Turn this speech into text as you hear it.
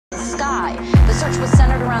sky. The search was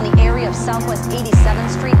centered around the area of Southwest 87th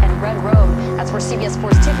Street and Red Road. That's where CBS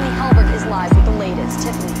 4's Tiffany Helberg is live with the latest.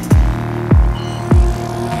 Tiffany.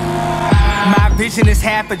 My vision is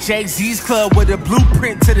half a Jay-Z's club with a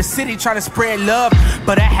blueprint to the city trying to spread love.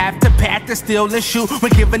 But I have to pack the steal and shoot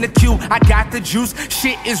when given the cue. I got the juice,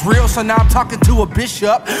 shit is real, so now I'm talking to a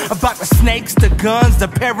bishop about the snakes, the guns, the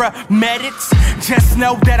paramedics. Just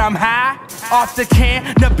know that I'm high off the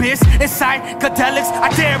cannabis and psychedelics. I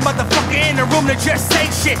dare motherfucker in the room to just say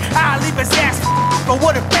shit. I'll leave his ass for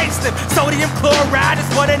what a facelift. Sodium chloride is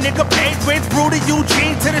what a nigga pays with. Brew to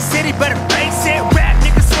Eugene to the city, better face it. Rap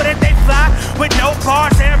niggas swear that they fly with no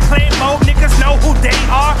bars, airplane mode, niggas know who they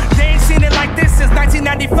are. They ain't seen it like this since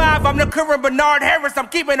 1995. I'm the current Bernard Harris, I'm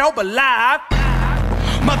keeping hope alive.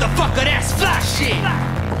 Motherfucker, that's fly shit.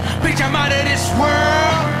 Bitch, I'm out of this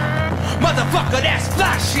world. Motherfucker, that's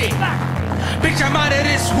fly shit. Bitch, I'm out of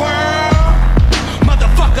this world.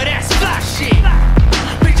 Motherfucker, that's fly shit.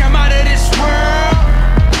 Bitch, I'm out of this world.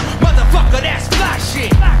 Motherfucker, that's fly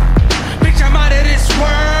shit. Bitch, I'm out of this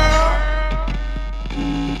world.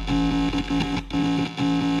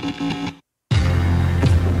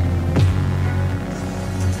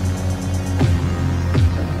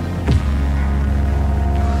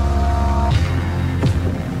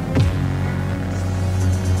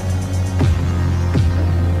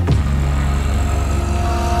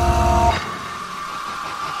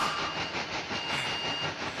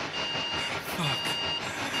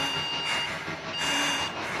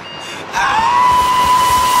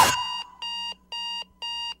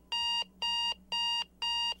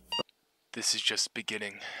 This is just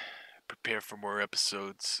beginning. Prepare for more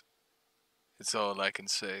episodes. It's all I can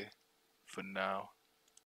say for now.